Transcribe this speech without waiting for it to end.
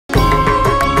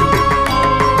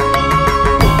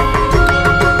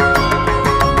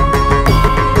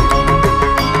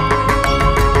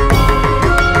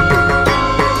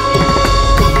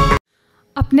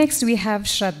Up next we have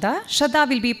Shraddha. Shraddha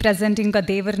will be presenting a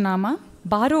Devarnama,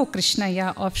 Baaro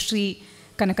Krishnayya of Sri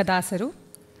Kanakadasaru.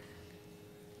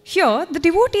 Here, the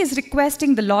devotee is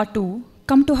requesting the Lord to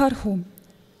come to her home.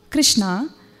 Krishna,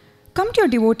 come to your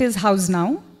devotee's house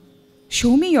now.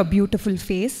 Show me your beautiful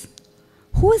face.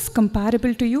 Who is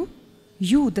comparable to you?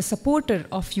 You, the supporter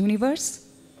of universe.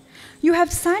 You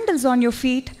have sandals on your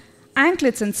feet,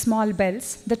 anklets and small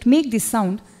bells that make the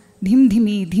sound dhim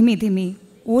dhimi, dhimi dhimi,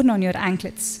 worn on your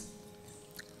ankles.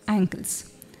 And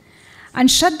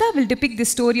Shraddha will depict the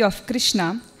story of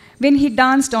Krishna when he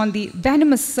danced on the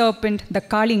venomous serpent, the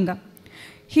Kalinga.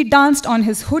 He danced on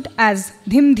his hood as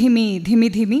dhim dhimi, dhimi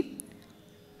dhimi.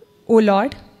 O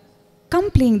Lord,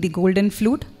 come playing the golden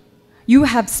flute. You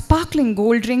have sparkling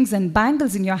gold rings and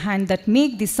bangles in your hand that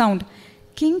make the sound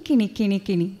kinkini kini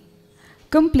kini.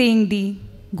 Come playing the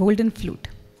golden flute.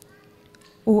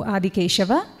 O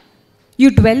Adikeshava, you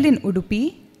dwell in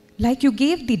Udupi, like you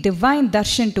gave the divine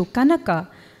darshan to Kanaka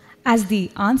as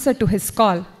the answer to his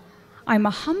call. I am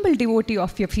a humble devotee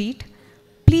of your feet.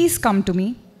 Please come to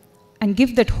me and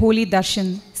give that holy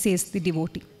darshan, says the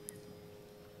devotee.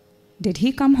 Did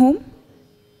he come home?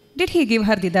 Did he give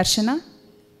her the darshana?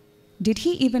 Did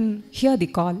he even hear the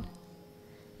call?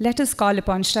 Let us call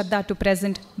upon Shraddha to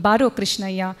present Baaro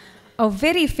Krishnayya, a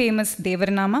very famous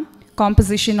Devarnama,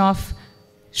 composition of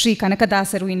Sri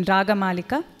Kanakadasaru in Raga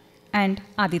Malika and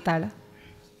Aditala.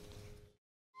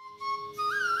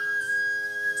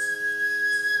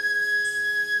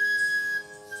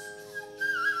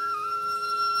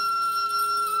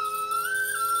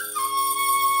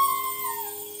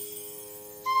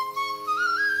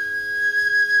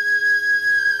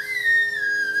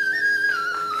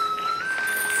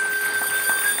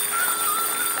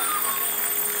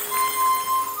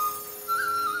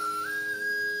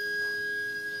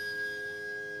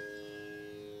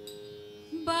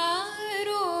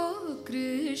 Baaro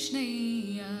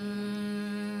Krishnayya,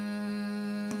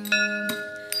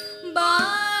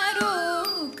 Baaro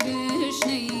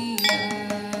Krishnayya,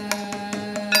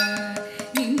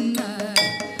 Ninna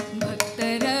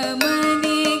Bhaktara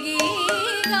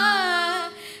Manigiga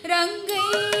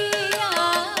Rangayya,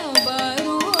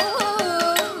 Baaro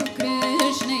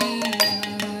Krishnayya,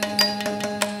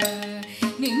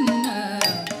 Ninna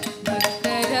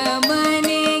Bhaktara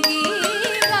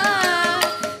Manigiga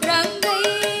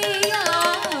Rangayya,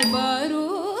 Baaro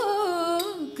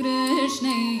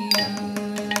Krishnayya,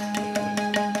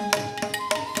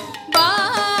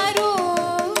 Baaro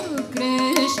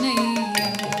Krishnayya,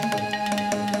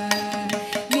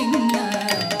 Ninna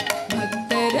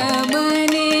Bhaktara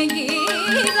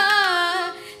Manigiga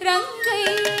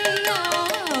Rangayya,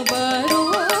 Baaro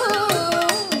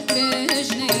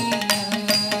Krishnayya,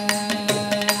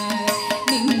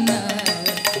 Ninna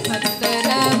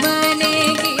Bhaktara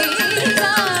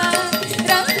Manigiga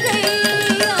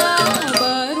Rangayya,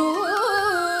 Baaro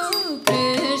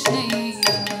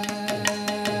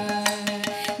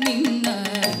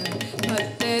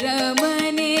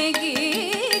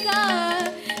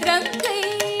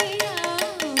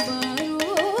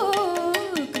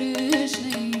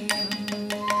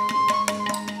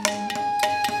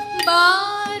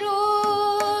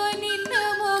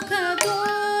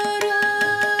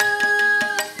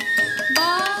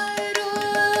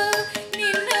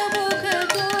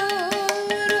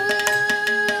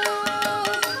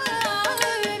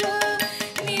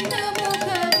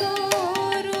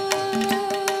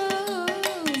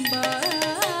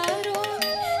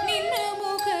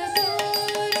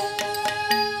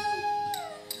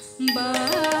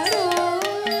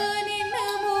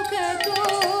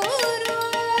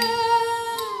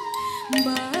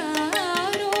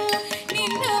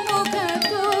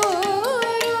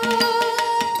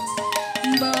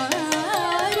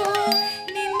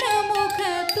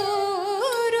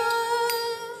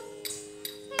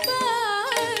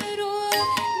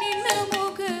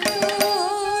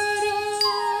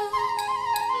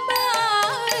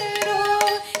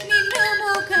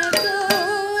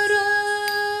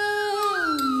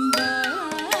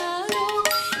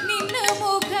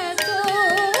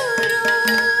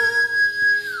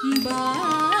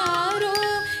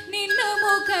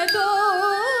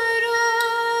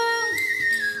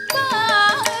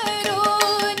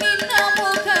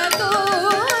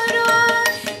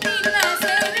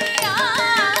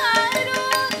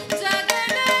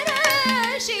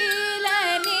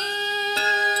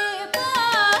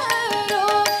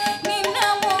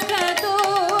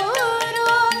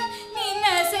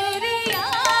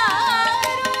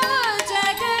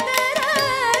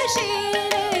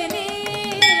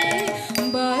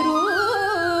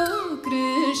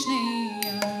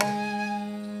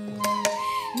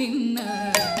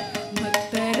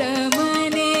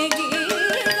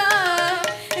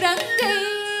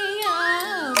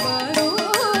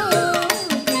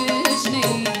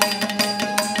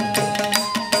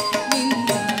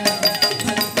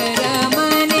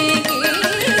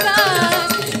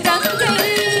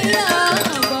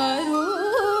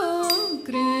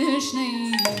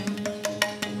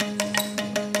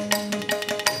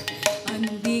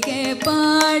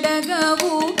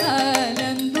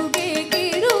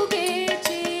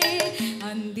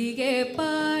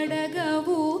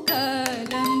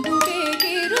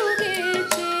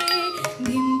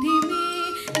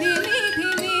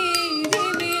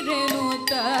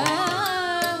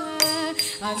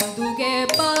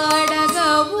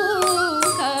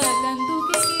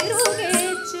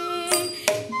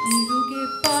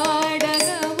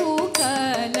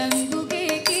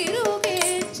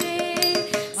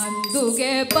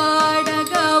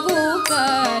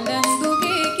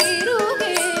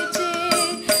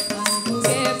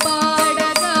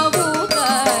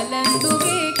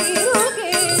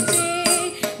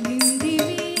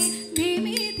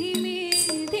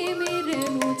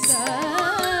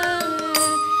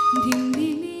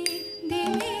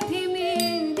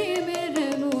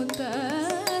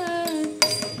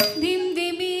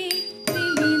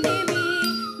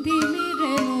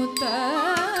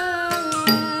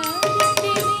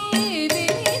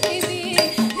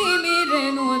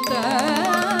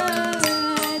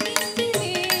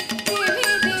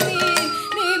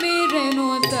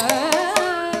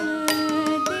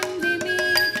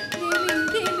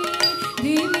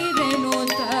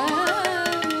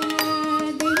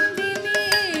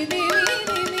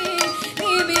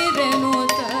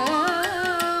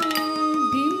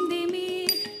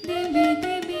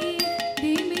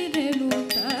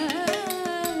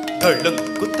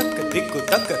ತಳಂಕು ತಕ್ಕ ದಿಕ್ಕು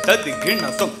ತಕ್ಕ ತದಿ ಗಿಣ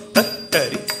ತೊಂ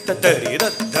ತತ್ತರಿ ತತ್ತರಿ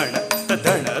ರದ್ದಣ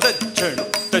ತದಣ ರಜ್ಜಣು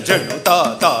ತಜಣು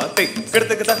ತಾತೆ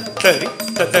ಗಿಡದಗ ತತ್ತರಿ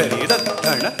ತತ್ತರಿ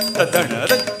ರದ್ದಣ ತದಣ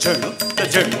ರಜ್ಜಣು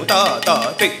ತಜಣು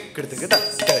ತಾತೆ ಗಿಡದಗ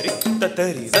ತತ್ತರಿ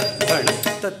ತತ್ತರಿ ರದ್ದಣ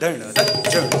ತದಣ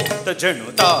ರಜ್ಜಣು ತಜಣು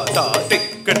ತಾತೆ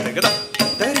ಗಿಡದಗ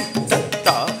ತತ್ತರಿ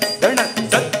ತತ್ತಾ ದಣ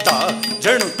ತತ್ತಾ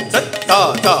ಜಣು ತತ್ತಾ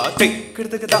ತಾತೆ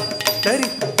ಗಿಡದಗ ತತ್ತರಿ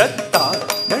ತತ್ತಾ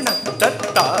ದಣ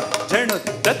ತತ್ತಾ ಜಣು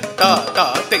ತತ್ತಾ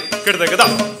ತಾತೆ ಗಿಡದಗ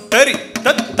ತತ್ತರಿ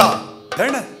ತತ್ತಾ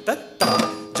ದಣ ತತ್ತಾ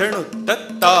ಜಣು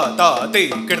ತತ್ತಾ ತಾತೆ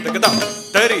ಗಿಡದಗ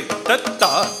ತತ್ತರಿ ತತ್ತಾ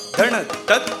ದಣ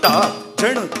ತತ್ತಾ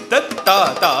ಜಣು ತತ್ತಾ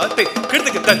ತಾತೆ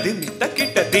ಗಿಡದಗ ತದಿಮಿ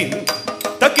ತಕಿಟ ದಿಮಿ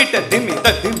ತಕಿಟ ದಿಮಿ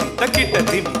ತದಿಮಿ ತಕಿಟ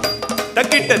ದಿಮಿ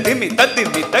ತಕಿಟ ದಿಮಿ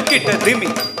ತದಿಮಿ ತಕಿಟ ದಿಮಿ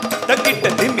ತಕಿಟ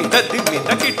ದಿಮಿ ತದಿಮಿ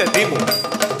ತಕಿಟ ದಿಮಿ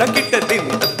ತಕಿಟ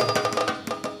ದಿಮಿ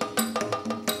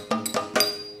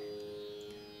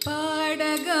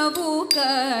ಪಾಡಗವು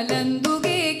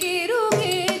ಕಾಲಂದುಗೆ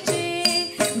ಕಿರುಗೇಚೆ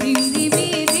ಧಿಮಿ ಧಿಮಿ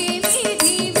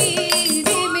ಧಿಮಿ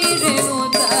ಧಿಮಿ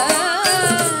ರೇಮೋತ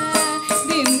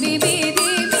ಧಿಮಿ ಧಿಮಿ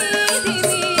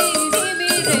ಧಿಮಿ ಧಿಮಿ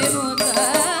ರೇಮೋತ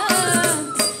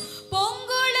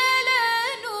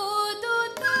ಪೊಂಗುಳಲನು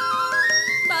ದೂತ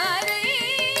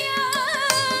ಬಾರಯ್ಯ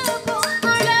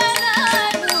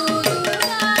ಪೊಂಗುಳಲನು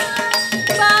ದೂತ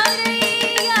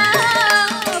ಬಾರಯ್ಯ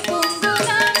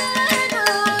ಪೊಂಗುಳಲನು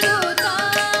ದೂತ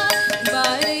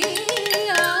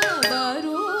ಬಾರಯ್ಯ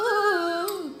ಬಾರೋ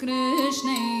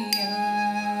ಕೃಷ್ಣಯ್ಯ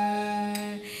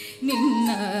ನಿನ್ನ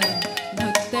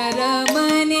ಭಕ್ತರ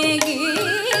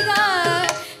ಮನೆಗೀಗ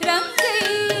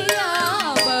ರಂಗಯ್ಯ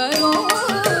ಬಾರೋ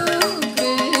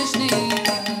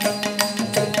ಕೃಷ್ಣಯ್ಯ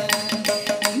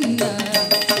ನಿನ್ನ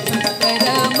ಭಕ್ತರ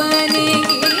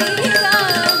ಮನೆಗೀಗ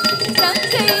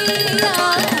ರಂಗಯ್ಯ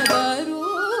ಬಾರೋ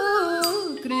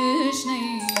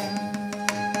ಕೃಷ್ಣಯ್ಯ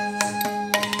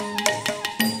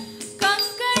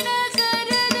ಕಂಕಣ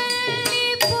ಕರದಲ್ಲಿ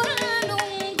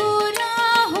ಪುಲ್ಲುಂಗುರ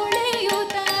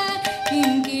ಹೊಳೆಯುತ್ತ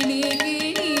ಕಿಂಕಿಣಿ ಗಿಣಿ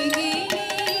ಗಿಣಿ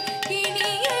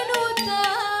ಕಿಣಿಯನುತ್ತ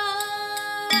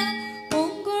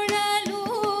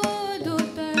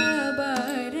ಪೊಂಗುಳಲೂದುತ್ತ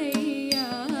ಬಾರಯ್ಯ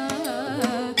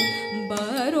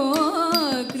ಬಾರೋ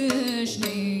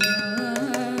ಕೃಷ್ಣಯ್ಯ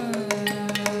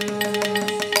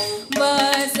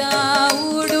ವಾಸ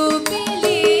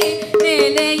ಉಡುಪಿಲಿ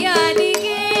ನೆಲೆಯಾದಿ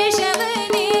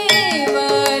ಕೇಶವನೇ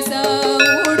ವಾಸ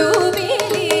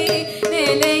ಉಡುಪಿಲಿ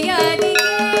ನೆಲೆಯಾದಿ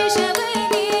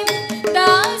ಕೇಶವನೇ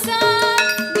ದಾಸ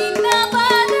ನಿನ್ನ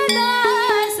ಪಾದ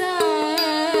ದಾಸ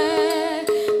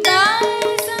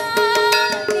ದಾಸ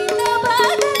ನಿನ್ನ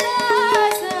ಪಾದ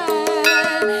ದಾಸ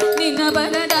ನಿನ್ನ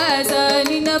ಪದ ದಾಸ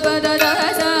ನಿನ್ನ ಪದ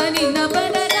ದಾಸ ನಿನ್ನ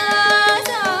ಪದ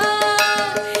ದಾಸ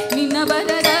ನಿನ್ನ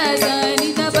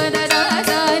ಪದ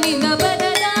ದಾಸ ನಿನ್ನ ಪದ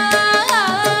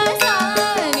ದಾಸ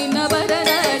ನಿನ್ನ ಪದ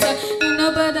ದಾಸ ನಿನ್ನ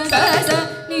ಪದ ದಾಸ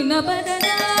ನಿನ್ನ ಪದ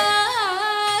ದಾಸ ನಿನ್ನ ಪದ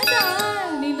ದಾಸ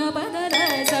ನಿನ್ನ ಪದ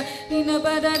ದಾಸ ನಿನ್ನ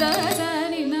ಪದ ದಾಸ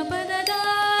ನಿನ್ನ ಪದ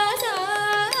ದಾಸ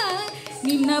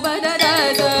ನಿನ್ನ ಪದ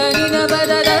ದಾಸ ನಿನ್ನ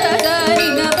ಪದ ದಾಸ